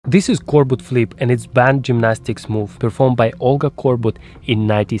This is Korbut flip and it's banned gymnastics move performed by Olga Korbut in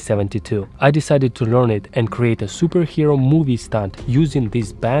 1972. I decided to learn it and create a superhero movie stunt using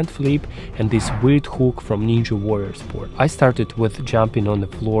this banned flip and this weird hook from Ninja Warrior sport. I started with jumping on the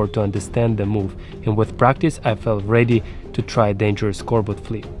floor to understand the move, and with practice I felt ready to try dangerous Korbut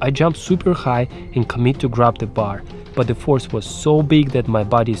flip. I jumped super high and commit to grab the bar, but the force was so big that my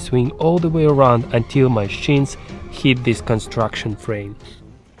body swung all the way around until my shins hit this construction frame.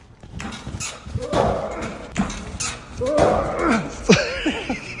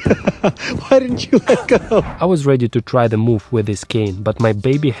 Why didn't you let go? I was ready to try the move with this cane, but my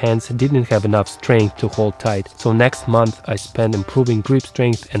baby hands didn't have enough strength to hold tight, so next month I spent improving grip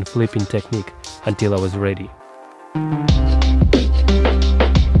strength and flipping technique until I was ready.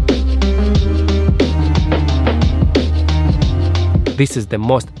 This is the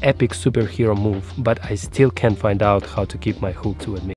most epic superhero move, but I still can't find out how to keep my hooks with me.